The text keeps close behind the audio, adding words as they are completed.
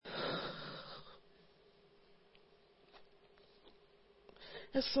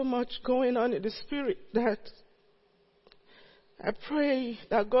There's so much going on in the spirit that I pray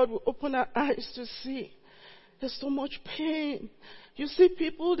that God will open our eyes to see. There's so much pain. You see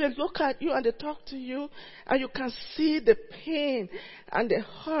people, they look at you and they talk to you, and you can see the pain and the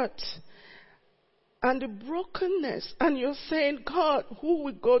hurt and the brokenness. And you're saying, God, who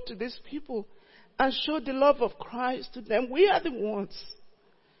will go to these people and show the love of Christ to them? We are the ones.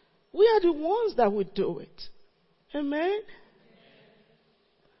 We are the ones that will do it. Amen?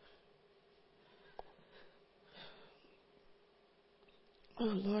 Oh,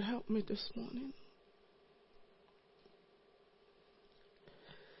 Lord, help me this morning.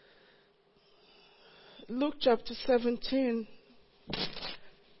 Luke chapter 17.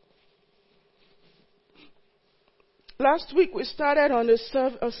 Last week we started on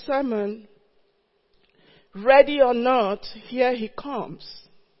a sermon, Ready or Not, Here He Comes.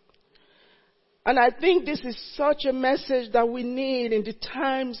 And I think this is such a message that we need in the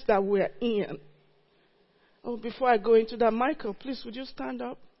times that we're in. Oh, before I go into that, Michael, please, would you stand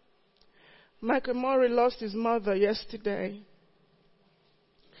up? Michael Murray lost his mother yesterday.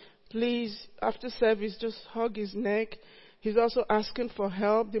 Please, after service, just hug his neck. He's also asking for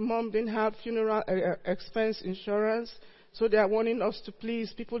help. The mom didn't have funeral expense insurance, so they are wanting us to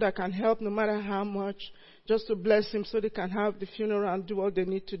please people that can help no matter how much, just to bless him so they can have the funeral and do what they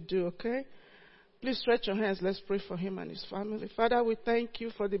need to do, okay? Please stretch your hands. Let's pray for him and his family. Father, we thank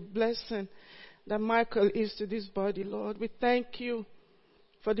you for the blessing that Michael is to this body, Lord. We thank you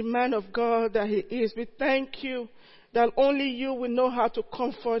for the man of God that he is. We thank you that only you will know how to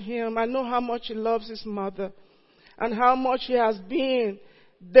comfort him. I know how much he loves his mother and how much he has been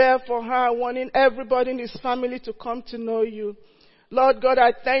there for her, wanting everybody in his family to come to know you. Lord God,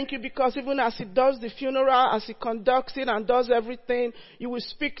 I thank you because even as he does the funeral, as he conducts it and does everything, you will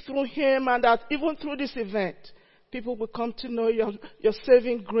speak through him, and that even through this event, people will come to know your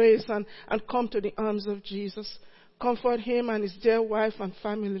saving grace and come to the arms of Jesus. Comfort him and his dear wife and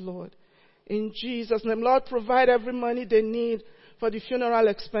family, Lord. In Jesus' name, Lord, provide every money they need for the funeral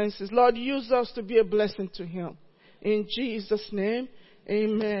expenses. Lord, use us to be a blessing to him. In Jesus' name,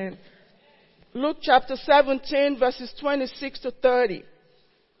 amen. Luke chapter 17, verses 26 to 30.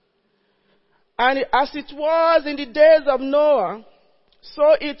 And as it was in the days of Noah,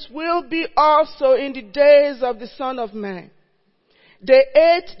 so it will be also in the days of the Son of Man. They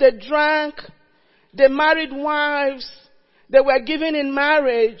ate, they drank, they married wives, they were given in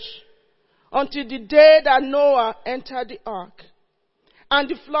marriage until the day that Noah entered the ark. And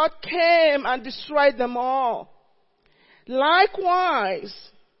the flood came and destroyed them all.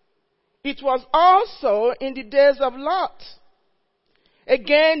 Likewise, it was also in the days of Lot.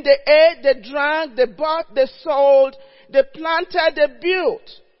 Again, they ate, they drank, they bought, they sold, they planted, they built.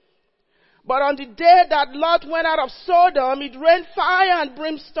 But on the day that Lot went out of Sodom, it rained fire and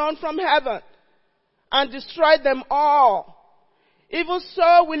brimstone from heaven and destroyed them all. Even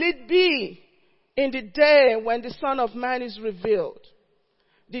so will it be in the day when the Son of Man is revealed.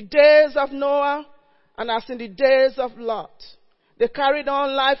 The days of Noah and as in the days of Lot. They carried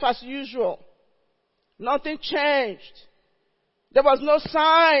on life as usual. Nothing changed. There was no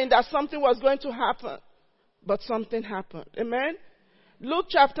sign that something was going to happen. But something happened. Amen? Luke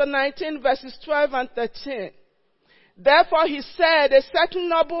chapter 19 verses 12 and 13. Therefore he said, a certain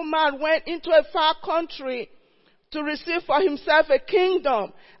noble man went into a far country to receive for himself a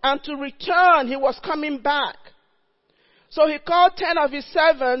kingdom, and to return he was coming back. So he called 10 of his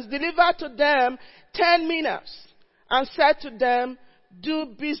servants, delivered to them 10 minas, and said to them, do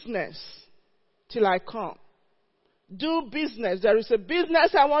business till I come. Do business. There is a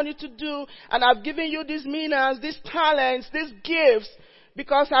business I want you to do, and I've given you these minas, these talents, these gifts,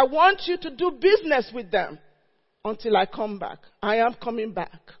 because I want you to do business with them until I come back. I am coming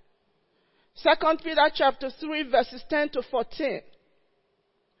back. 2 Peter chapter 3 verses 10 to 14.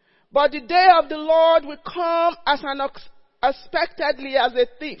 But the day of the Lord will come as unexpectedly as a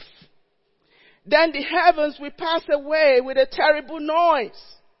thief. Then the heavens will pass away with a terrible noise,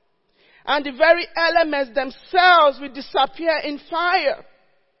 and the very elements themselves will disappear in fire.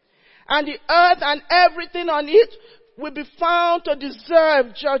 And the earth and everything on it will be found to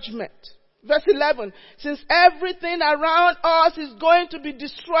deserve judgment. Verse 11, since everything around us is going to be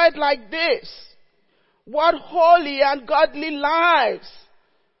destroyed like this, what holy and godly lives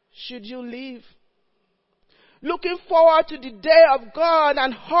should you live? Looking forward to the day of God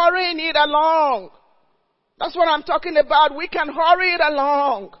and hurrying it along. That's what I'm talking about. We can hurry it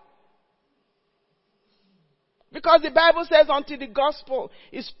along. Because the Bible says until the gospel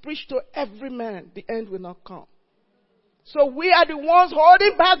is preached to every man, the end will not come. So we are the ones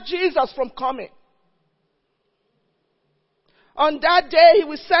holding back Jesus from coming. On that day, he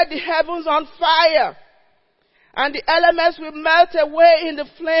will set the heavens on fire, and the elements will melt away in the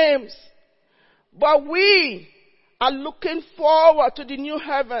flames. But we are looking forward to the new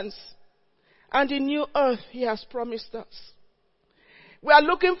heavens and the new earth he has promised us. We are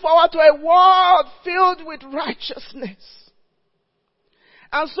looking forward to a world filled with righteousness.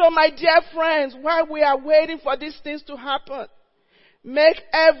 And so, my dear friends, while we are waiting for these things to happen, make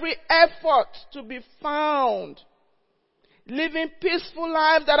every effort to be found living peaceful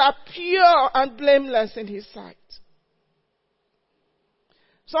lives that are pure and blameless in his sight.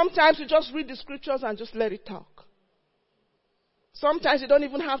 Sometimes you just read the scriptures and just let it talk. Sometimes you don't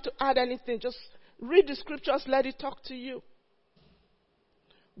even have to add anything. Just read the scriptures, let it talk to you.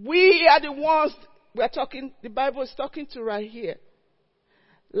 We are the ones the Bible is talking to right here.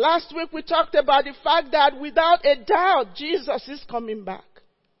 Last week we talked about the fact that without a doubt, Jesus is coming back.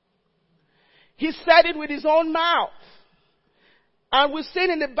 He said it with his own mouth. And we've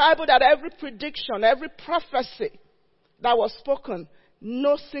seen in the Bible that every prediction, every prophecy that was spoken,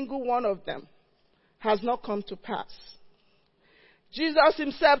 no single one of them has not come to pass. Jesus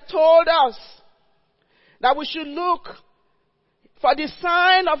himself told us that we should look for the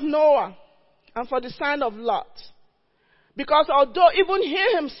sign of Noah and for the sign of Lot. Because although even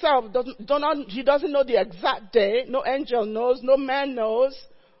he himself he doesn't know the exact day, no angel knows, no man knows,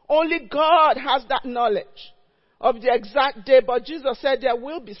 only God has that knowledge of the exact day. But Jesus said there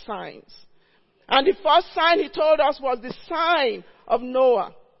will be signs. And the first sign he told us was the sign of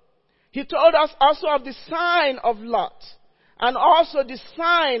Noah. He told us also of the sign of Lot, and also the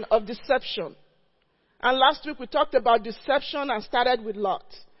sign of deception. And last week we talked about deception and started with Lot.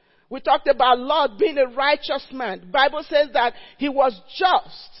 We talked about Lot being a righteous man. The Bible says that he was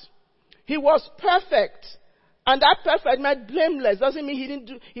just. He was perfect. And that perfect meant blameless. Doesn't mean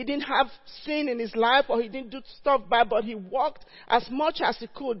he didn't have sin in his life or he didn't do stuff bad, but he walked as much as he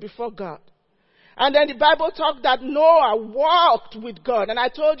could before God. And then the Bible talked that Noah walked with God. And I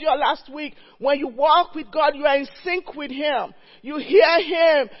told you last week, when you walk with God, you are in sync with him. You hear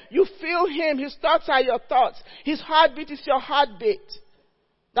him. You feel him. His thoughts are your thoughts. His heartbeat is your heartbeat.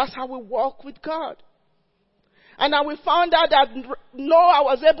 That's how we walk with God. And now we found out that Noah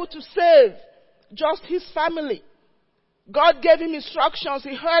was able to save just his family. God gave him instructions.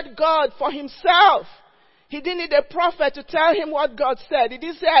 He heard God for himself. He didn't need a prophet to tell him what God said. He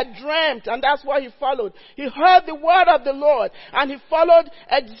didn't say, I dreamt, and that's what he followed. He heard the word of the Lord, and he followed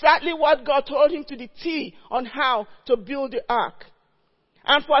exactly what God told him to the T on how to build the ark.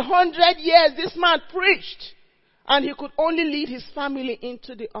 And for 100 years, this man preached, and he could only lead his family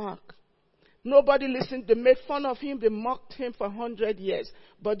into the ark. Nobody listened. They made fun of him. They mocked him for 100 years.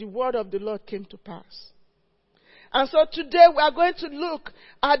 But the word of the Lord came to pass. And so today we are going to look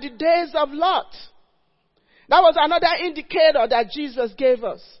at the days of Lot. That was another indicator that Jesus gave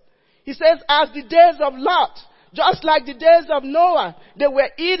us. He says, as the days of Lot, just like the days of Noah, they were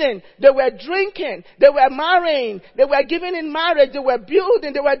eating, they were drinking, they were marrying, they were giving in marriage, they were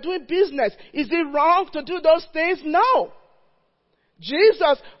building, they were doing business. Is it wrong to do those things? No.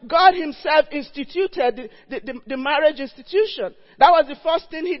 Jesus, God himself instituted the marriage institution. That was the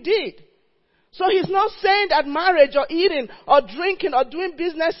first thing he did. So he's not saying that marriage or eating or drinking or doing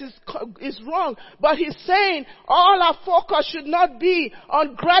business is wrong. But he's saying all our focus should not be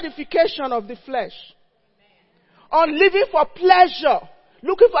on gratification of the flesh. On living for pleasure.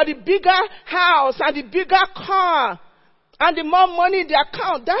 Looking for the bigger house and the bigger car. And the more money in the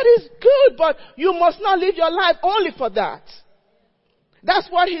account. That is good, but you must not live your life only for that. That's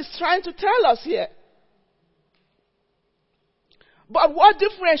what he's trying to tell us here. But what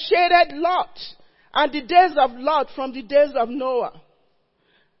differentiated Lot and the days of Lot from the days of Noah?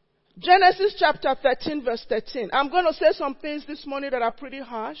 Genesis chapter 13 verse 13. I'm going to say some things this morning that are pretty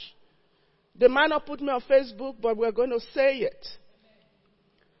harsh. They might not put me on Facebook, but we're going to say it.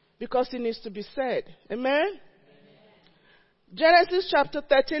 Because it needs to be said. Amen? Amen. Genesis chapter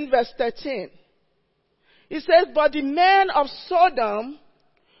 13 verse 13. It says, but the men of Sodom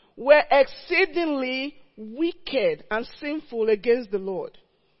were exceedingly wicked and sinful against the Lord.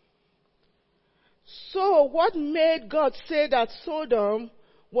 So what made God say that Sodom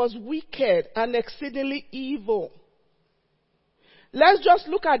was wicked and exceedingly evil? Let's just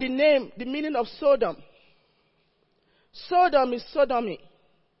look at the meaning of Sodom. Sodom is sodomy.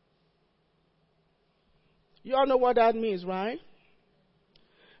 You all know what that means, right?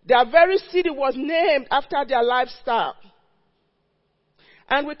 Their very city was named after their lifestyle.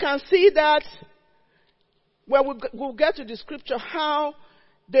 And we can see that when we'll get to the scripture, how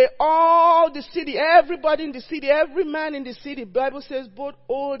the city, everybody in the city, every man in the city, the Bible says both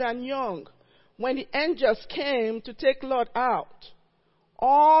old and young, when the angels came to take Lot out,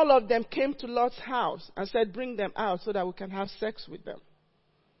 all of them came to Lot's house and said, bring them out so that we can have sex with them.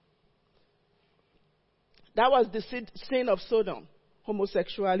 That was the sin of Sodom,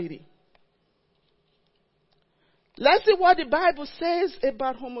 homosexuality. Let's see what the Bible says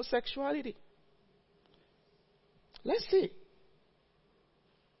about homosexuality. Let's see.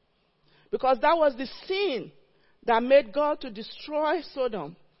 Because that was the sin that made God to destroy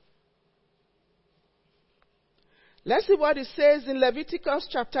Sodom. Let's see what it says in Leviticus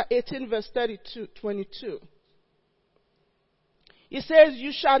chapter 18, verse 22. It says,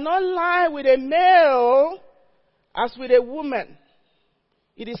 you shall not lie with a male as with a woman.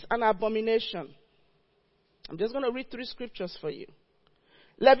 It is an abomination. I'm just going to read 3 scriptures for you.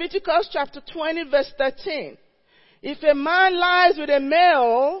 Leviticus chapter 20, verse 13. If a man lies with a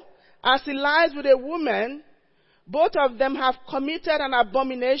male as he lies with a woman, both of them have committed an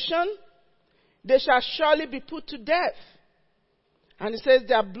abomination. They shall surely be put to death. And it says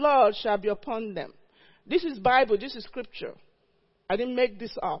their blood shall be upon them. This is Bible. This is scripture. I didn't make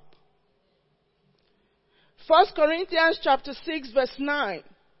this up. 1 Corinthians chapter 6 verse 9.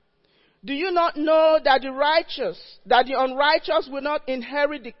 Do you not know that the unrighteous will not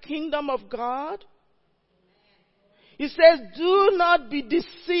inherit the kingdom of God? He says, do not be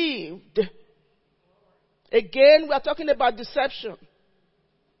deceived. Again, we are talking about deception.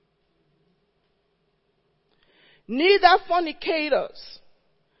 Neither fornicators,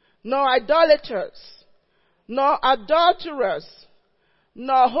 nor idolaters, nor adulterers,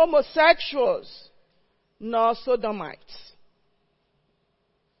 nor homosexuals, nor sodomites.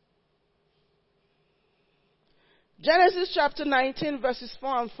 Genesis chapter 19 verses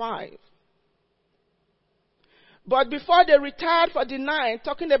 4 and 5. But before they retired for the night,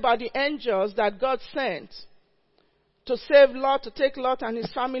 talking about the angels that God sent to save Lot, to take Lot and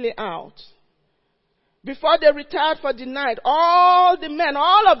his family out. Before they retired for the night, all the men,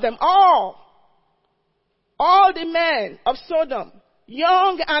 all of them, all the men of Sodom,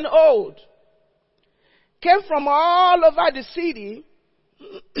 young and old, came from all over the city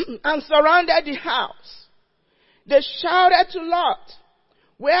and surrounded the house. They shouted to Lot,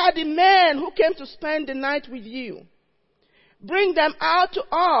 where are the men who came to spend the night with you? Bring them out to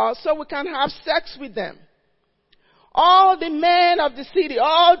us so we can have sex with them. All the men of the city,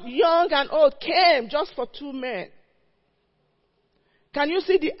 all young and old, came just for 2 men. Can you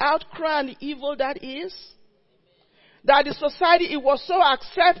see the outcry and the evil that is? That the society, it was so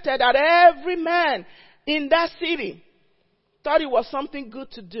accepted that every man in that city thought it was something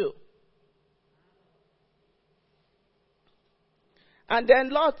good to do. And then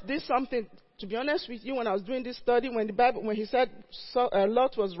Lot did something. To be honest with you, when I was doing this study, when he said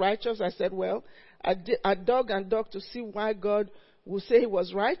Lot was righteous, I said, well, I dug to see why God would say he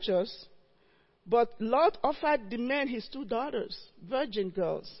was righteous. But Lot offered the men his 2 daughters, virgin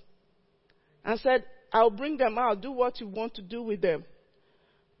girls, and said, I'll bring them out, do what you want to do with them.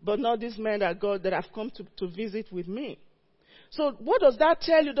 But not these men that have come to visit with me. So what does that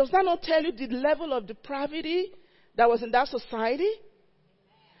tell you? Does that not tell you the level of depravity that was in that society?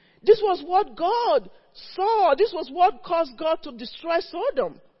 This was what God saw. This was what caused God to destroy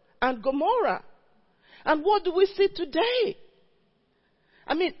Sodom and Gomorrah. And what do we see today?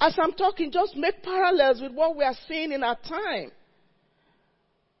 I mean, as I'm talking, just make parallels with what we are seeing in our time.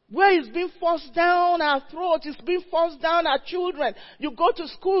 Where it's being forced down our throats, it's being forced down our children. You go to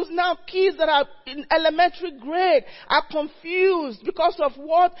schools now, kids that are in elementary grade are confused because of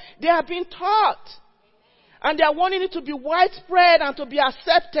what they are being taught. And they are wanting it to be widespread and to be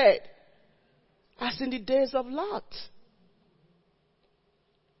accepted. As in the days of Lot.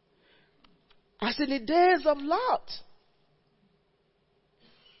 As in the days of Lot.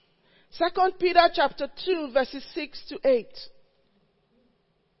 2 Peter chapter 2 verses 6 to 8.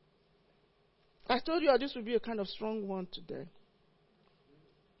 I told you this would be a kind of strong one today.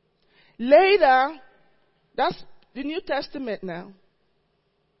 Later, that's the New Testament now.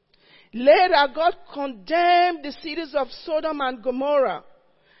 Later, God condemned the cities of Sodom and Gomorrah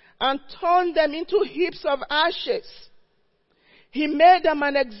and turned them into heaps of ashes. He made them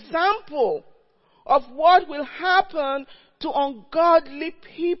an example of what will happen to ungodly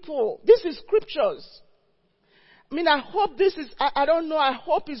people. This is scriptures. I mean, I hope this is, I don't know, I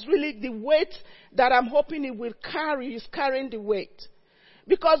hope it's really the weight that I'm hoping it will carry. Is carrying the weight.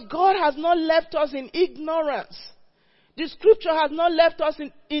 Because God has not left us in ignorance. The scripture has not left us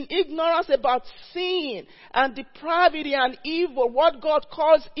in ignorance about sin and depravity and evil, what God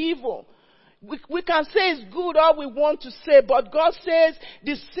calls evil. We can say it's good all we want to say, but God says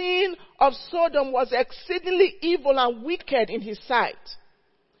the sin of Sodom was exceedingly evil and wicked in his sight.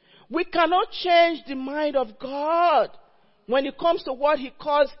 We cannot change the mind of God when it comes to what he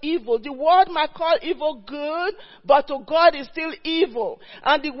calls evil. The world might call evil good, but to God is still evil.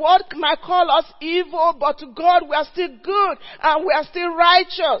 And the world might call us evil, but to God we are still good and we are still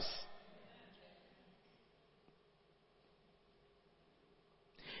righteous.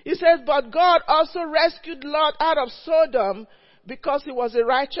 He says, but God also rescued Lot out of Sodom because he was a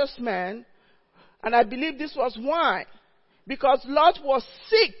righteous man. And I believe this was why. Because Lot was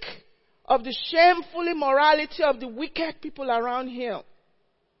sick of the shameful immorality of the wicked people around him.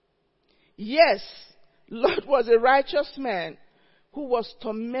 Yes, Lot was a righteous man who was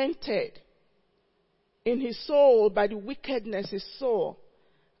tormented in his soul by the wickedness he saw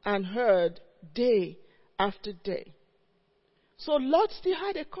and heard day after day. So Lot still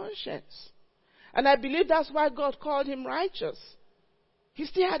had a conscience. And I believe that's why God called him righteous. He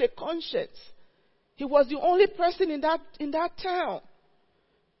still had a conscience. He was the only person in that town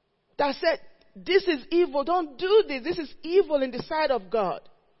that said, this is evil, don't do this. This is evil in the sight of God.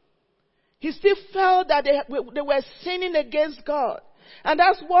 He still felt that they were sinning against God. And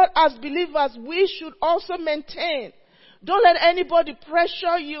that's what, as believers, we should also maintain. Don't let anybody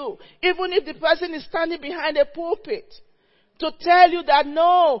pressure you, even if the person is standing behind a pulpit, to tell you that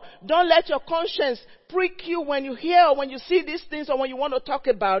no, don't let your conscience prick you when you hear or when you see these things or when you want to talk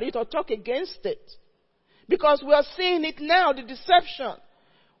about it or talk against it. Because we are seeing it now, the deception,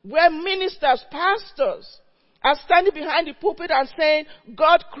 where ministers, pastors are standing behind the pulpit and saying,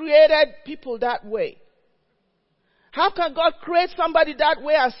 God created people that way. How can God create somebody that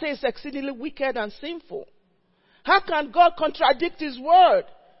way and say it's exceedingly wicked and sinful? How can God contradict his word?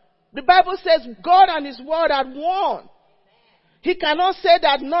 The Bible says God and his word are one. He cannot say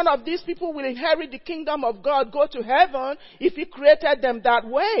that none of these people will inherit the kingdom of God, go to heaven, if he created them that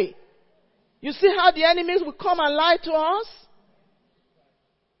way. You see how the enemies will come and lie to us?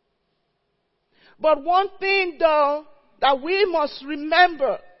 But one thing though that we must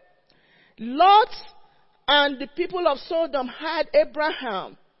remember, Lot and the people of Sodom had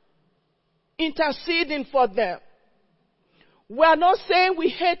Abraham interceding for them. We are not saying we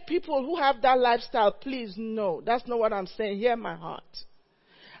hate people who have that lifestyle. Please, no. That's not what I'm saying. Hear my heart.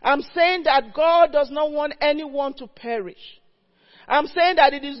 I'm saying that God does not want anyone to perish. I'm saying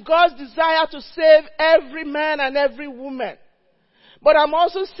that it is God's desire to save every man and every woman. But I'm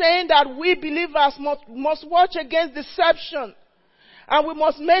also saying that we believers must watch against deception. And we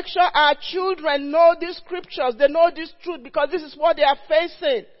must make sure our children know these scriptures. They know this truth because this is what they are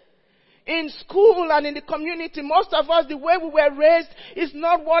facing. In school and in the community, most of us, the way we were raised is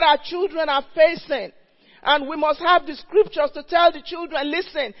not what our children are facing. And we must have the scriptures to tell the children,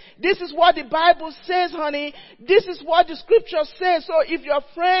 listen, this is what the Bible says, honey. This is what the scripture says. So if your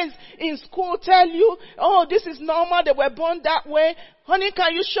friends in school tell you, oh, this is normal, they were born that way, honey,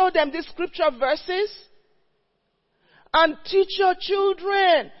 can you show them these scripture verses? And teach your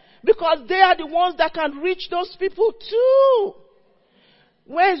children, because they are the ones that can reach those people too.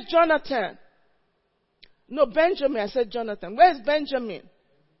 Where's Jonathan? No, Benjamin. I said Jonathan. Where's Benjamin?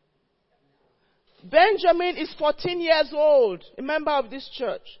 Benjamin is 14 years old, a member of this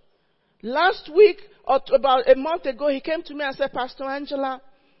church. Last week, or about a month ago, he came to me and said, Pastor Angela,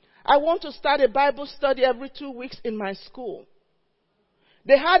 I want to start a Bible study every 2 weeks in my school.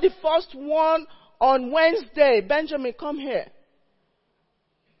 They had the first one on Wednesday. Benjamin, come here.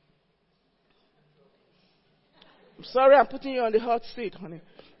 I'm sorry I'm putting you on the hot seat, honey.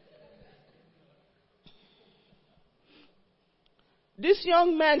 This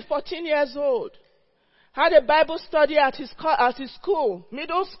young man, 14 years old, had a Bible study at his school,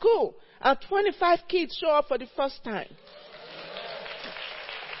 middle school, and 25 kids show up for the first time.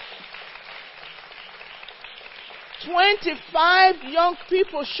 25 young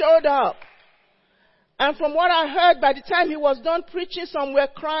people showed up. And from what I heard, by the time he was done preaching, some were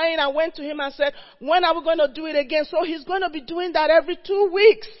crying. I went to him and said, when are we going to do it again? So he's going to be doing that every 2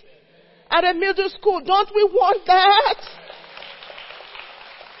 weeks at a middle school. Don't we want that?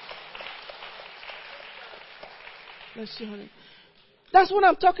 Let's see, honey. That's what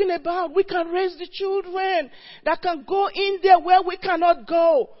I'm talking about. We can raise the children that can go in there where we cannot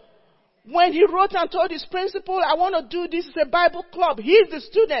go. When he wrote and told his principal, I want to do this, it's a Bible club. He's the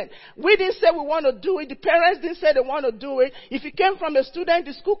student. We didn't say we want to do it. The parents didn't say they want to do it. If it came from a student,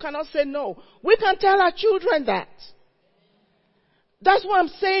 the school cannot say no. We can tell our children that. That's why I'm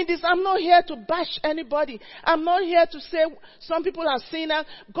saying this. I'm not here to bash anybody. I'm not here to say some people are sinners.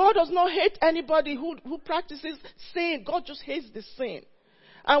 God does not hate anybody who practices sin. God just hates the sin.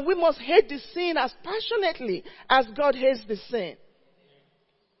 And we must hate the sin as passionately as God hates the sin.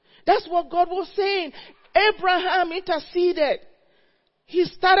 That's what God was saying. Abraham interceded. He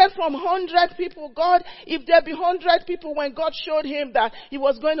started from 100 people. God, if there be 100 people, when God showed him that he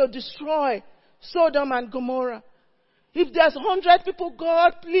was going to destroy Sodom and Gomorrah. If there's 100 people,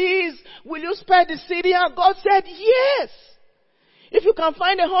 God, please, will you spare the city? And God said, yes. If you can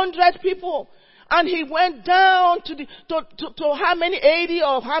find 100 people. And he went down to how many, 80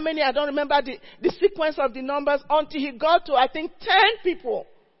 or how many, I don't remember the sequence of the numbers, until he got to, I think, 10 people.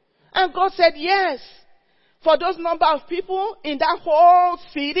 And God said, yes. For those number of people in that whole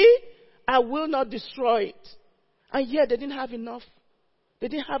city, I will not destroy it. And yet they didn't have enough. They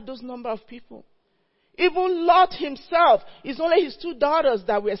didn't have those number of people. Even Lot himself, it's only his 2 daughters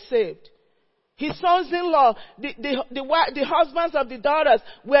that were saved. His sons-in-law, the husbands of the daughters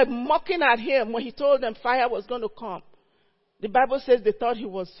were mocking at him when he told them fire was going to come. The Bible says they thought he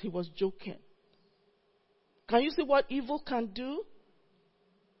was joking. Can you see what evil can do?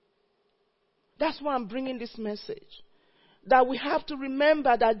 That's why I'm bringing this message. That we have to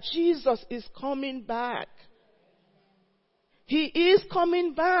remember that Jesus is coming back. He is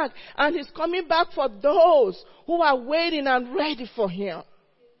coming back. And he's coming back for those who are waiting and ready for him.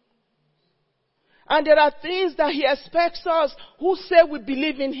 And there are things that he expects us who say we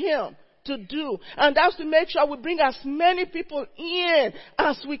believe in him to do. And that's to make sure we bring as many people in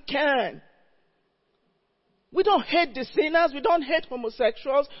as we can. We don't hate the sinners. We don't hate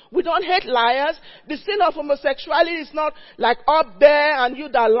homosexuals. We don't hate liars. The sin of homosexuality is not like up there and you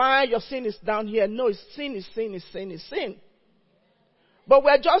that lie, your sin is down here. No, it's sin is sin is sin is sin. But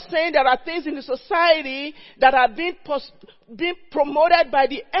we're just saying there are things in the society that are being promoted by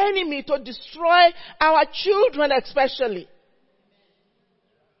the enemy to destroy our children especially.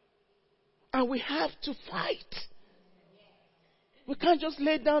 And we have to fight. We can't just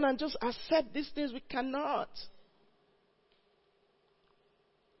lay down and just accept these things. We cannot.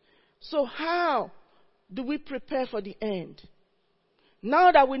 So how do we prepare for the end?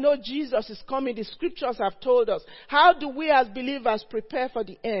 Now that we know Jesus is coming, the scriptures have told us. How do we as believers prepare for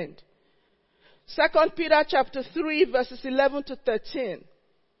the end? 2 Peter chapter 3 verses 11 to 13.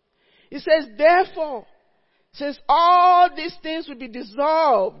 It says, therefore, since all these things will be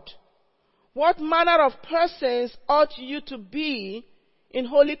dissolved, what manner of persons ought you to be in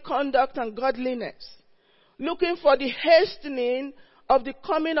holy conduct and godliness, looking for the hastening of the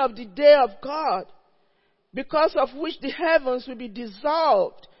coming of the day of God, because of which the heavens will be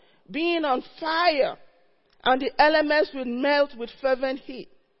dissolved, being on fire, and the elements will melt with fervent heat.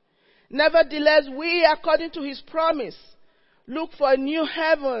 Nevertheless, we, according to his promise, look for a new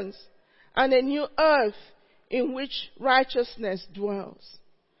heavens and a new earth in which righteousness dwells.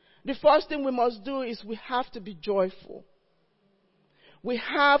 The first thing we must do is we have to be joyful. We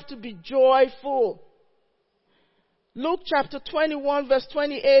have to be joyful. Luke chapter 21 verse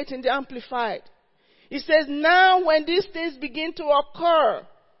 28 in the Amplified. It says, now when these things begin to occur,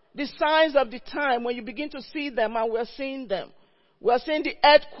 the signs of the time, when you begin to see them, and we're seeing them. We're seeing the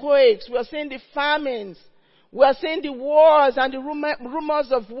earthquakes, we're seeing the famines, we're seeing the wars and the rumors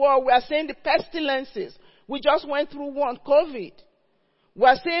of war, we're seeing the pestilences. We just went through one, COVID.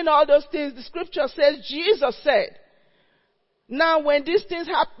 We're seeing all those things. The scripture says, Jesus said, now when these things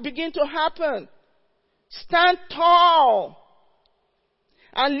begin to happen, stand tall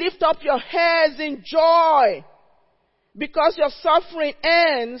and lift up your heads in joy, because your suffering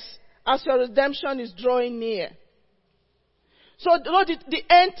ends as your redemption is drawing near. So though the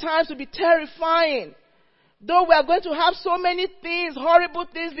end times will be terrifying, though we are going to have so many things, horrible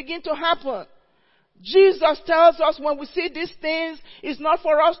things begin to happen, Jesus tells us when we see these things, it's not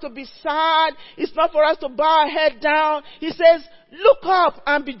for us to be sad, it's not for us to bow our head down. He says, look up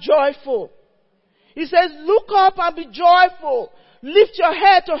and be joyful. He says, look up and be joyful. Lift your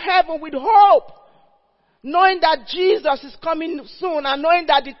head to heaven with hope, knowing that Jesus is coming soon and knowing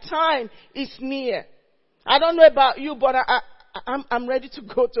that the time is near. I don't know about you, but I'm ready to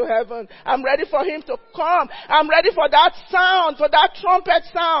go to heaven. I'm ready for him to come. I'm ready for that sound, for that trumpet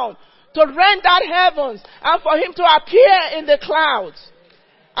sound, to rend that heavens and for him to appear in the clouds.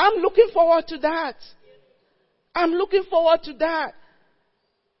 I'm looking forward to that. I'm looking forward to that.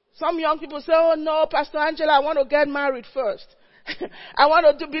 Some young people say, oh no, Pastor Angela, I want to get married first. I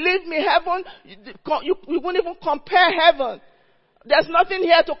want to believe me, heaven, you won't even compare heaven. There's nothing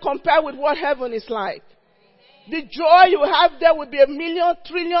here to compare with what heaven is like. The joy you have there will be 1,000,000,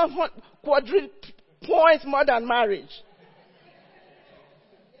 trillion, quadrillion points more than marriage.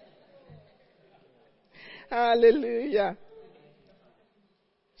 Hallelujah.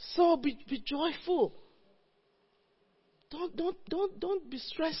 So be joyful. Don't be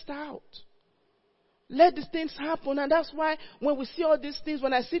stressed out. Let these things happen. And that's why when we see all these things,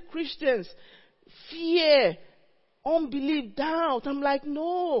 when I see Christians, fear, unbelief, doubt. I'm like,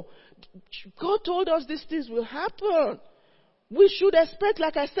 no. God told us these things will happen. We should expect,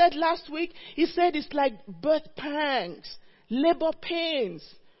 like I said last week, he said it's like birth pangs, labor pains.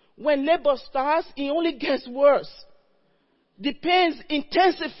 When labor starts, it only gets worse. The pains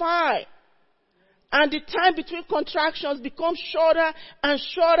intensify. And the time between contractions becomes shorter and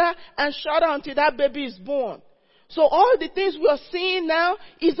shorter and shorter until that baby is born. So all the things we are seeing now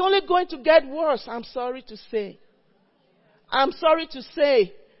is only going to get worse. I'm sorry to say.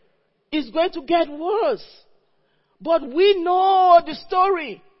 It's going to get worse. But we know the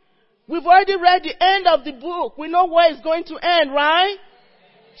story. We've already read the end of the book. We know where it's going to end, right?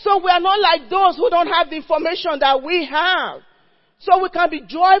 So we are not like those who don't have the information that we have. So we can be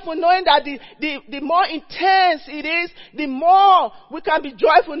joyful knowing that the more intense it is, the more we can be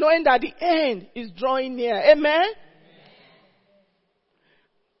joyful knowing that the end is drawing near. Amen?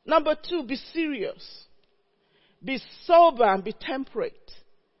 Number 2, be serious. Be sober and be temperate.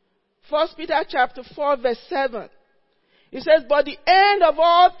 1 Peter chapter 4 verse 7. It says, but the end of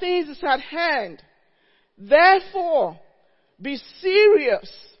all things is at hand. Therefore, be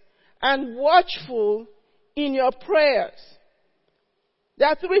serious and watchful in your prayers. There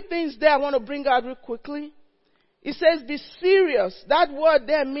are 3 things there I want to bring out real quickly. It says be serious. That word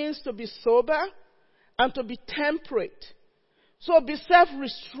there means to be sober and to be temperate. So be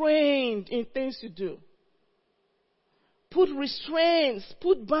self-restrained in things you do. Put restraints,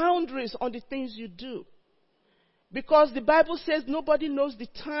 put boundaries on the things you do. Because the Bible says nobody knows the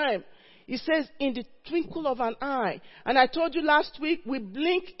time. It says in the twinkle of an eye. And I told you last week, we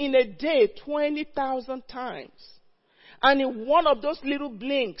blink in a day 20,000 times. And in one of those little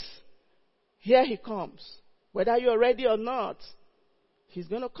blinks, here he comes. Whether you're ready or not, he's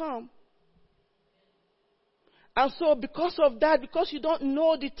going to come. And so because of that, because you don't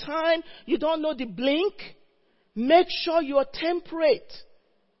know the time, you don't know the blink, make sure you're temperate.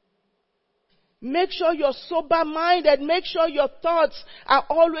 Make sure you're sober-minded. Make sure your thoughts are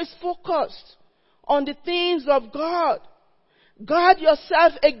always focused on the things of God. Guard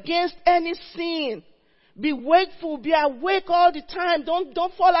yourself against any sin. Be wakeful. Be awake all the time.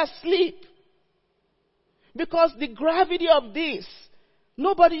 Don't fall asleep. Because the gravity of this,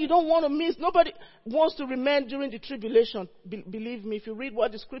 you don't want to miss. Nobody wants to remain during the tribulation. Believe me, if you read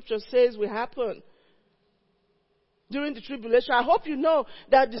what the scripture says will happen during the tribulation, I hope you know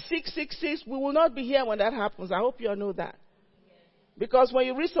that the 666, we will not be here when that happens. I hope you all know that. Because when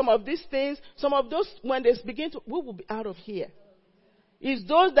you read some of these things, some of those, when they begin to, we will be out of here. It's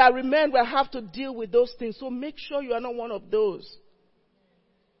those that remain will have to deal with those things. So make sure you are not one of those.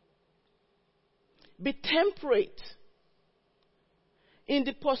 Be temperate in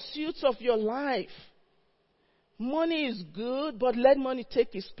the pursuits of your life. Money is good, but let money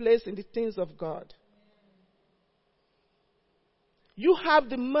take its place in the things of God. You have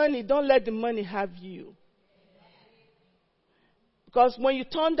the money, don't let the money have you. Because when you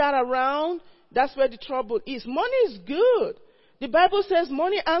turn that around, that's where the trouble is. Money is good. The Bible says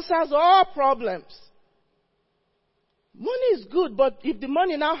money answers all problems. Money is good, but if the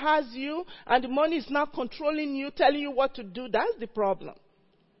money now has you and the money is now controlling you, telling you what to do, that's the problem.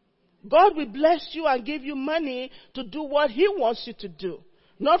 God will bless you and give you money to do what He wants you to do.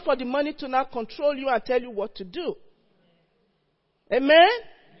 Not for the money to now control you and tell you what to do. Amen?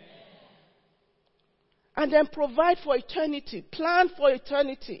 And then provide for eternity. Plan for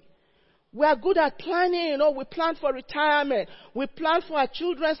eternity. We are good at planning, we plan for retirement. We plan for our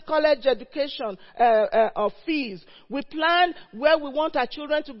children's college education or fees. We plan where we want our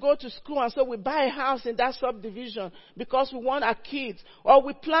children to go to school, and so we buy a house in that subdivision because we want our kids. Or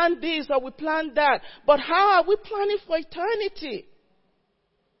we plan this or we plan that. But how are we planning for eternity?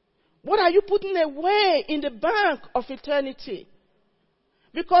 What are you putting away in the bank of eternity?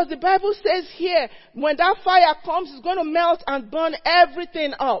 Because the Bible says here, when that fire comes, it's going to melt and burn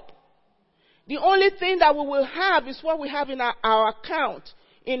everything up. The only thing that we will have is what we have in our account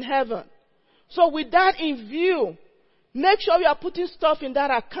in heaven. So with that in view, make sure you are putting stuff in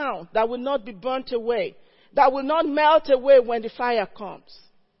that account that will not be burnt away, that will not melt away when the fire comes.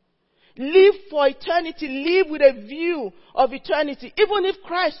 Live for eternity. Live with a view of eternity. Even if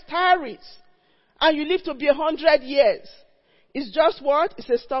Christ tarries and you live to be 100 years, it's just what? It's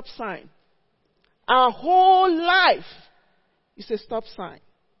a stop sign. Our whole life is a stop sign.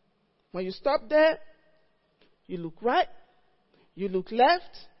 When you stop there, you look right, you look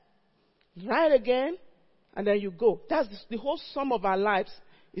left, right again, and then you go. That's the whole sum of our lives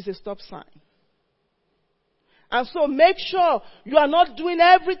is a stop sign. And so make sure you are not doing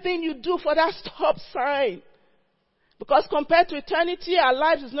everything you do for that stop sign. Because compared to eternity, our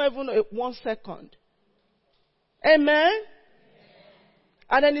lives is not even 1 second. Amen?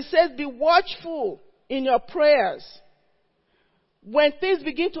 And then it says, be watchful in your prayers. When things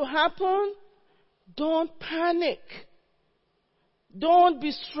begin to happen, don't panic. Don't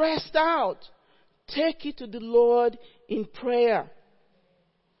be stressed out. Take it to the Lord in prayer.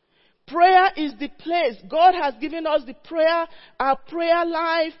 Prayer is the place. God has given us the prayer. Our prayer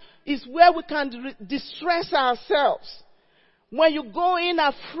life is where we can distress ourselves. When you go in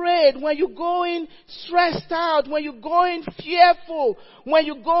afraid, when you go in stressed out, when you go in fearful, when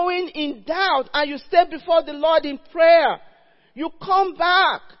you go in doubt, and you stay before the Lord in prayer, you come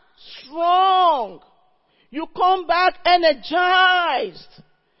back strong. You come back energized.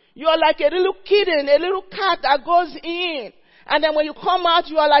 You're like a little kitten, a little cat that goes in. And then when you come out,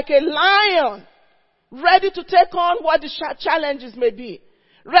 you are like a lion, ready to take on what the challenges may be.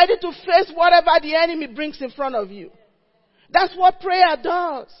 Ready to face whatever the enemy brings in front of you. That's what prayer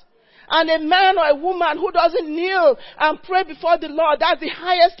does. And a man or a woman who doesn't kneel and pray before the Lord, that's the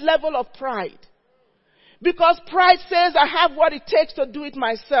highest level of pride. Because pride says, I have what it takes to do it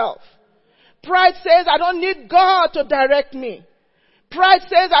myself. Pride says, I don't need God to direct me. Pride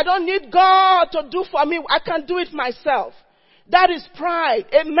says, I don't need God to do for me. I can do it myself. That is pride.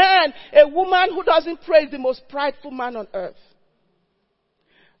 A man, a woman who doesn't pray is the most prideful man on earth.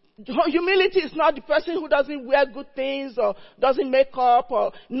 Humility is not the person who doesn't wear good things or doesn't make up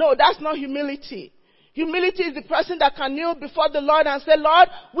no, that's not humility. Humility is the person that can kneel before the Lord and say, Lord,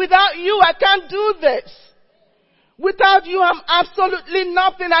 without you I can't do this. Without you I'm absolutely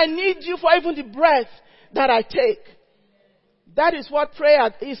nothing. I need you for even the breath that I take. That is what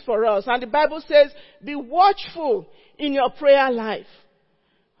prayer is for us. And the Bible says, be watchful in your prayer life.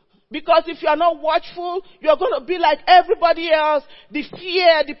 Because if you are not watchful, you're going to be like everybody else. The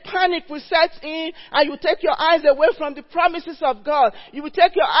fear, the panic will set in, and you take your eyes away from the promises of God. You will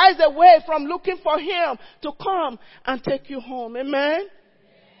take your eyes away from looking for Him to come and take you home. Amen?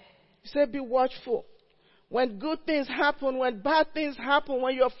 You say, be watchful. When good things happen, when bad things happen,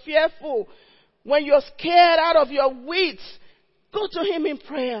 when you're fearful, when you're scared out of your wits, go to Him in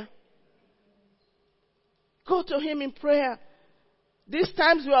prayer. Go to Him in prayer. These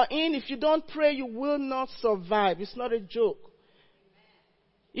times we are in, if you don't pray, you will not survive. It's not a joke.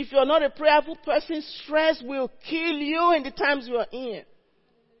 If you're not a prayerful person, stress will kill you in the times you are in.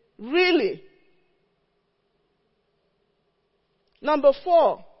 Really. Number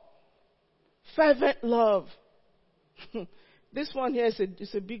 4, fervent love. This one here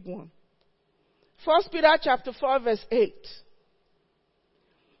is a big one. 1 Peter chapter 4 verse 8.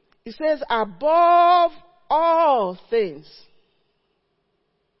 It says, above all things.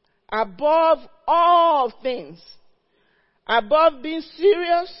 Above all things. Above being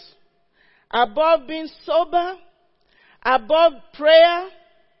serious. Above being sober. Above prayer.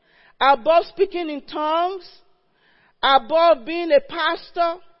 Above speaking in tongues. Above being a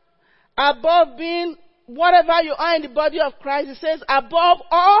pastor. Above being whatever you are in the body of Christ. It says, above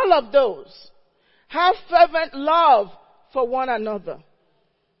all of those, have fervent love for one another.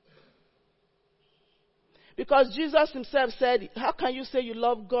 Because Jesus Himself said, how can you say you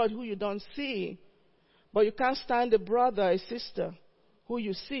love God who you don't see, but you can't stand a brother, a sister who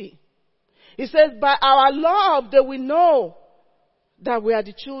you see? He says, by our love they will know that we are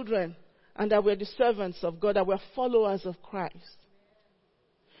the children and that we are the servants of God, that we are followers of Christ.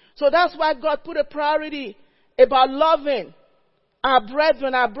 So that's why God put a priority about loving our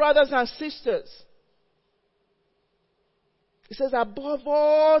brethren, our brothers and sisters. He says, above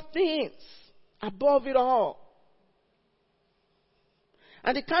all things, above it all.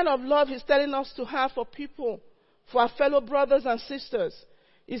 And the kind of love He's telling us to have for people, for our fellow brothers and sisters,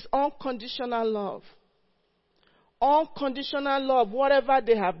 is unconditional love. Unconditional love. Whatever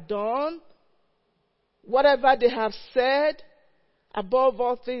they have done, whatever they have said, above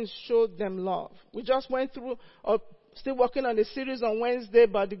all things, show them love. We just went through, still working on the series on Wednesday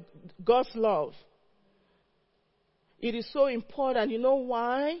about God's love. It is so important. You know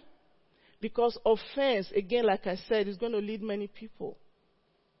why? Because offense, again, like I said, is going to lead many people.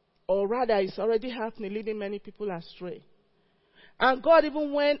 Or rather, it's already happening, leading many people astray. And God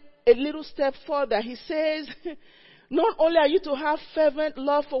even went a little step further. He says, not only are you to have fervent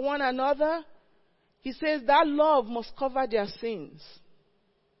love for one another, He says that love must cover their sins.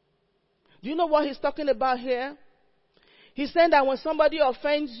 Do you know what He's talking about here? He's saying that when somebody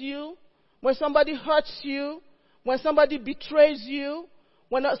offends you, when somebody hurts you, when somebody betrays you,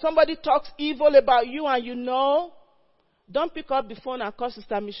 when somebody talks evil about you and you know, don't pick up the phone and call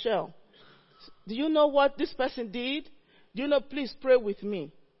Sister Michelle. Do you know what this person did? Do you know, please pray with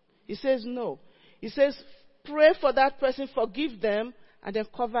me. He says no. He says, pray for that person, forgive them, and then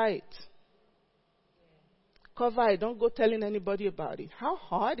cover it. Cover it. Don't go telling anybody about it. How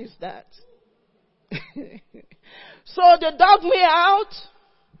hard is that? So they dug me out,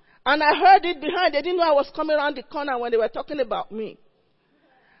 and I heard it behind. They didn't know I was coming around the corner when they were talking about me.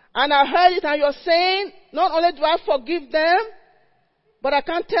 And I heard it, and you're saying, not only do I forgive them, but I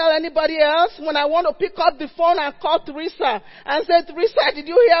can't tell anybody else. When I want to pick up the phone and call Teresa and say, Teresa, did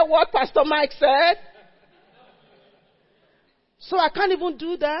you hear what Pastor Mike said? So I can't even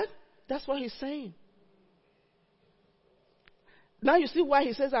do that. That's what he's saying. Now you see why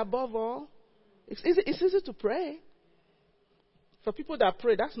he says above all. It's easy to pray. For people that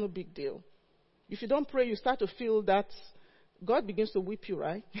pray, that's no big deal. If you don't pray, you start to feel that God begins to whip you,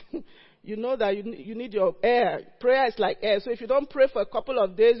 right? You know that you need your air. Prayer is like air. So if you don't pray for a couple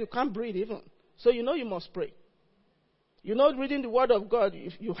of days, you can't breathe even. So you know you must pray. You know reading the Word of God,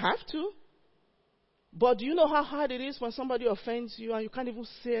 you have to. But do you know how hard it is when somebody offends you and you can't even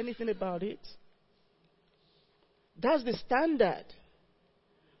say anything about it? That's the standard.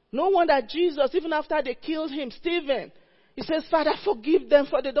 No wonder Jesus, even after they killed him, Stephen, he says, Father, forgive them,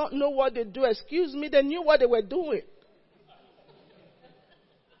 for they don't know what they do. Excuse me, they knew what they were doing.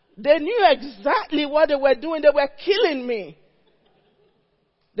 They knew exactly what they were doing. They were killing me.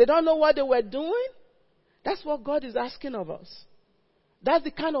 They don't know what they were doing? That's what God is asking of us. That's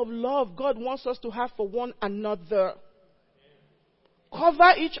the kind of love God wants us to have for one another.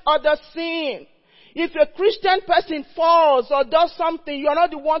 Cover each other's sin. If a Christian person falls or does something, you are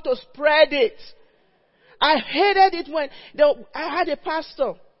not the one to spread it. I hated it when I had a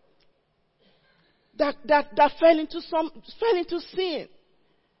pastor that fell into sin.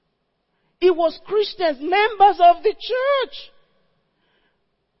 It was Christians, members of the church.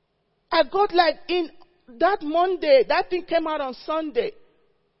 I got in that Monday, that thing came out on Sunday.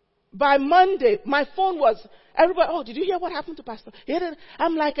 By Monday, my phone was, everybody, oh, did you hear what happened to Pastor?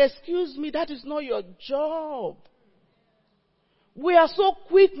 I'm like, excuse me, that is not your job. We are so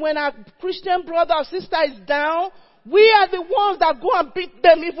quick when our Christian brother or sister is down. We are the ones that go and beat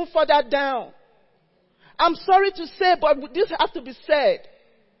them even further down. I'm sorry to say, but this has to be said.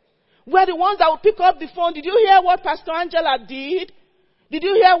 We're the ones that will pick up the phone. Did you hear what Pastor Angela did? Did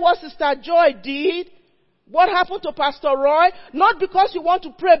you hear what Sister Joy did? What happened to Pastor Roy? Not because you want to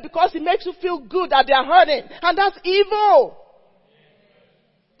pray, because it makes you feel good that they are hurting. And that's evil.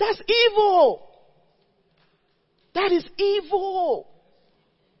 That's evil. That is evil.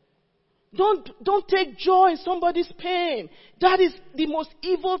 Don't take joy in somebody's pain. That is the most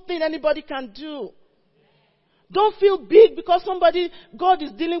evil thing anybody can do. Don't feel big because God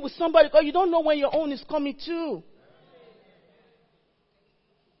is dealing with somebody, because you don't know when your own is coming too.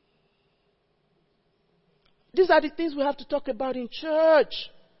 These are the things we have to talk about in church.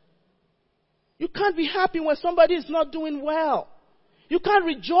 You can't be happy when somebody is not doing well. You can't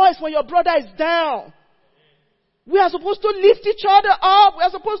rejoice when your brother is down. We are supposed to lift each other up. We are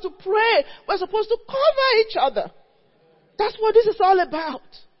supposed to pray. We are supposed to cover each other. That's what this is all about.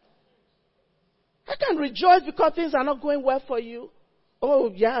 I can't rejoice because things are not going well for you.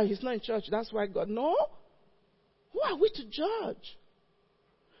 Oh, yeah, he's not in church. That's why God. No. Who are we to judge?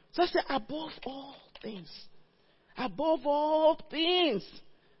 So I say, above all things. Above all things.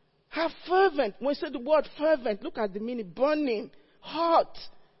 Have fervent. When you say the word fervent, look at the meaning. Burning. Hot.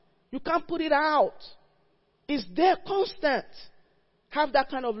 You can't put it out. It's there constant. Have that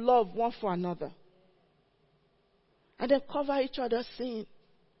kind of love one for another. And then cover each other's sin.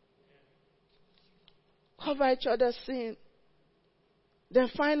 Cover each other's sin.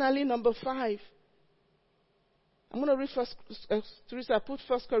 Then finally, number 5. I'm going to read first, Teresa, put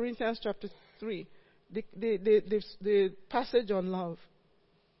 1 Corinthians chapter 3. The passage on love.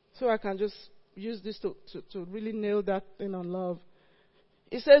 So I can just use this to really nail that thing on love.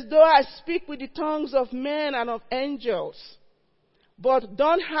 It says, though I speak with the tongues of men and of angels, but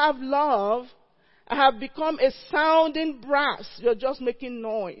don't have love, I have become a sounding brass. You're just making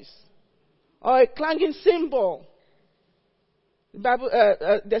noise. Or a clanging cymbal. The Bible,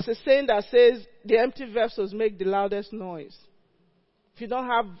 there's a saying that says, the empty vessels make the loudest noise. If you don't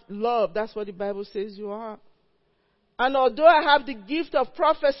have love, that's what the Bible says you are. And although I have the gift of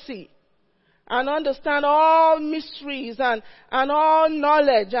prophecy, and understand all mysteries and all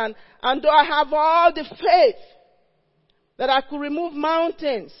knowledge, and though I have all the faith that I could remove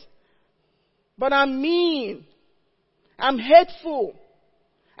mountains, but I'm mean, I'm hateful,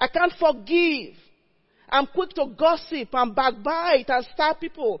 I can't forgive, I'm quick to gossip and backbite and stab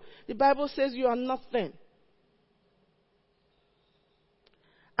people, the Bible says you are nothing.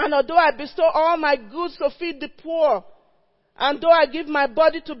 And although I bestow all my goods to feed the poor, and though I give my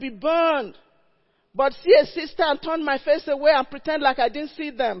body to be burned, but see a sister and turn my face away and pretend like I didn't see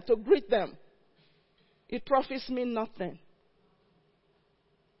them to greet them, it profits me nothing.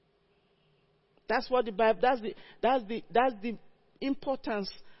 That's what the Bible, that's the importance,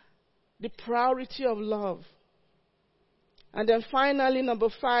 the priority of love. And then finally, number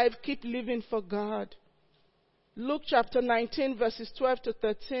 5, keep living for God. Luke chapter 19, verses 12 to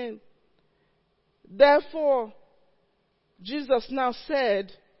 13. Therefore, Jesus now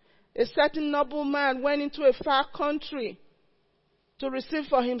said, a certain noble man went into a far country to receive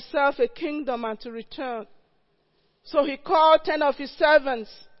for himself a kingdom and to return. So he called 10 of his servants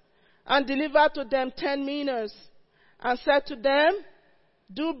and delivered to them 10 minas and said to them,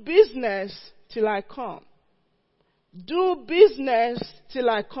 do business till I come. Do business till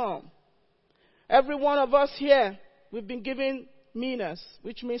I come. Every one of us here, we've been given minas,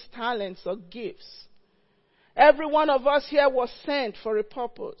 which means talents or gifts. Every one of us here was sent for a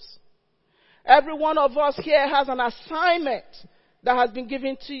purpose. Every one of us here has an assignment that has been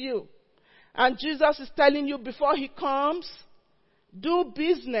given to you. And Jesus is telling you before he comes, do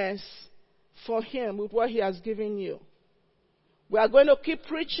business for him with what he has given you. We are going to keep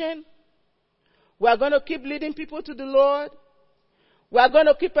preaching. We are going to keep leading people to the Lord. We are going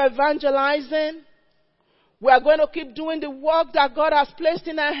to keep evangelizing. We are going to keep doing the work that God has placed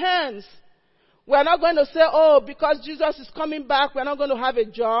in our hands. We are not going to say, oh, because Jesus is coming back, we are not going to have a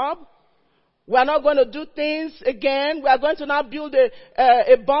job. We are not going to do things again. We are going to now build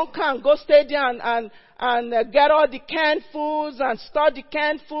a bunker and go stay there and get all the canned foods and store the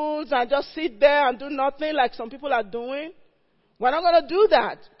canned foods and just sit there and do nothing like some people are doing. We're not going to do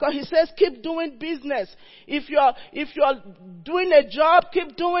that because he says keep doing business. If you're doing a job,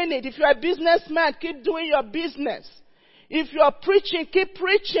 keep doing it. If you're a businessman, keep doing your business. If you're preaching, keep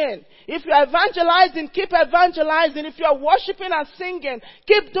preaching. If you're evangelizing, keep evangelizing. If you're worshiping and singing,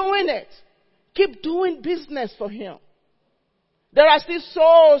 keep doing it. Keep doing business for him. There are still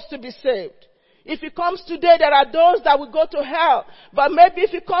souls to be saved. If he comes today, there are those that will go to hell. But maybe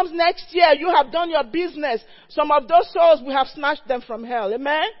if he comes next year, you have done your business. Some of those souls, we have snatched them from hell.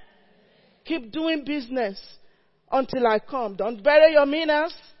 Amen? Keep doing business until I come. Don't bury your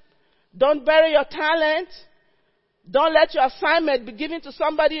minas. Don't bury your talent. Don't let your assignment be given to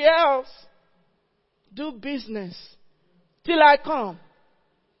somebody else. Do business till I come.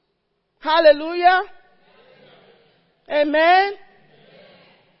 Hallelujah. Amen.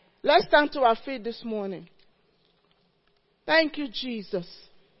 Let's stand to our feet this morning. Thank you, Jesus.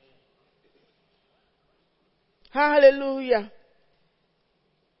 Hallelujah.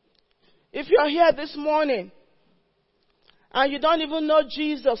 If you're here this morning and you don't even know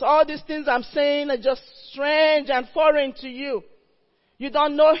Jesus, all these things I'm saying are just strange and foreign to you. You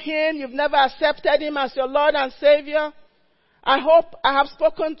don't know him. You've never accepted him as your Lord and Savior. I hope I have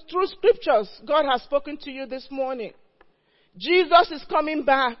spoken through scriptures. God has spoken to you this morning. Jesus is coming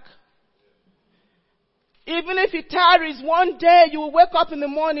back. Even if he tarries, one day you will wake up in the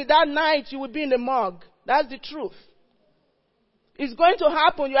morning, that night you will be in the morgue. That's the truth. It's going to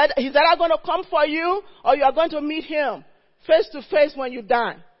happen. He's either going to come for you or you are going to meet him face to face when you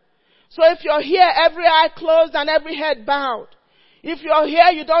die. So if you're here, every eye closed and every head bowed. If you're here,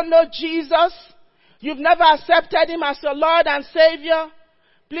 you don't know Jesus, you've never accepted him as your Lord and Savior,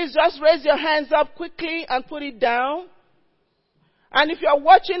 please just raise your hands up quickly and put it down. And if you're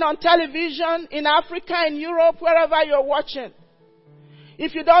watching on television in Africa, in Europe, wherever you're watching,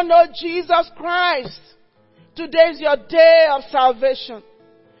 if you don't know Jesus Christ, today is your day of salvation.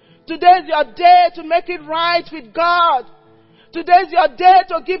 Today is your day to make it right with God. Today is your day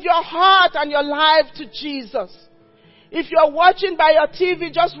to give your heart and your life to Jesus. If you're watching by your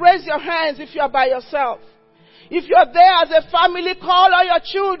TV, just raise your hands if you're by yourself. If you're there as a family, call all your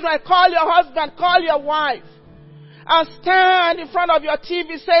children, call your husband, call your wife. And stand in front of your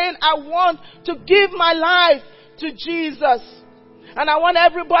TV saying, I want to give my life to Jesus. And I want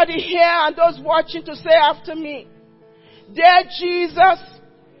everybody here and those watching to say after me, Dear Jesus,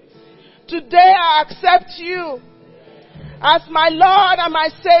 today I accept you as my Lord and my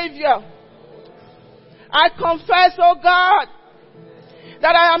Savior. I confess, oh God,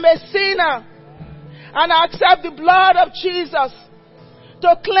 that I am a sinner and I accept the blood of Jesus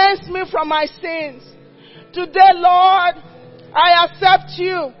to cleanse me from my sins. Today, Lord, I accept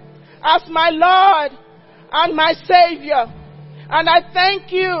you as my Lord and my Savior. And I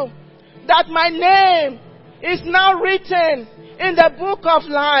thank you that my name is now written in the book of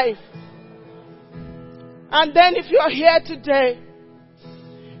life. And then if you're here today,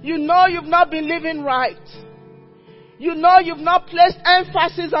 you know you've not been living right. You know you've not placed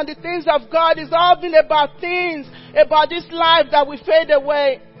emphasis on the things of God. It's all been about things, about this life that will fade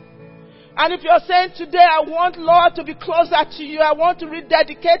away. And if you're saying today, I want Lord to be closer to you, I want to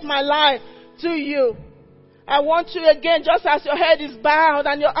rededicate my life to you, I want you again, just as your head is bowed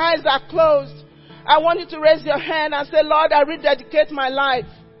and your eyes are closed, I want you to raise your hand and say, Lord, I rededicate my life.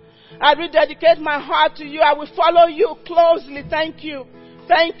 I rededicate my heart to you. I will follow you closely. Thank you.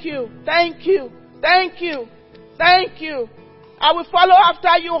 Thank you. Thank you. Thank you. Thank you. I will follow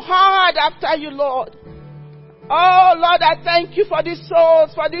after you, hard after you, Lord. Oh, Lord, I thank you for these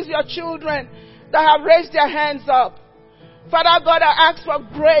souls, for these your children that have raised their hands up. Father God, I ask for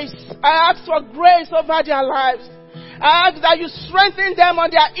grace. I ask for grace over their lives. I ask that you strengthen them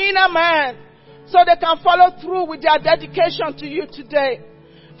on their inner man so they can follow through with their dedication to you today.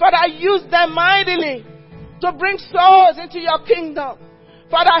 Father, use them mightily to bring souls into your kingdom.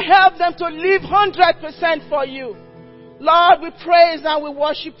 Father, help them to live 100% for you. Lord, we praise and we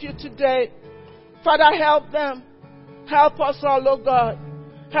worship you today. Father, help them. Help us all, oh God.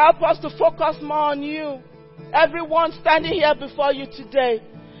 Help us to focus more on you. Everyone standing here before you today.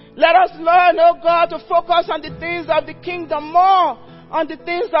 Let us learn, oh God, to focus on the things of the kingdom, more on the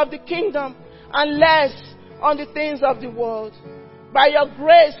things of the kingdom and less on the things of the world. By your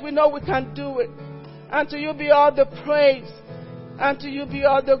grace, we know we can do it. And to you be all the praise. And to you be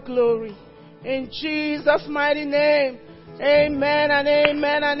all the glory. In Jesus' mighty name. Amen and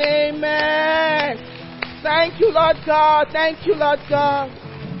amen and amen. Thank you, Lord God. Thank you, Lord God.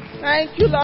 Thank you, Lord.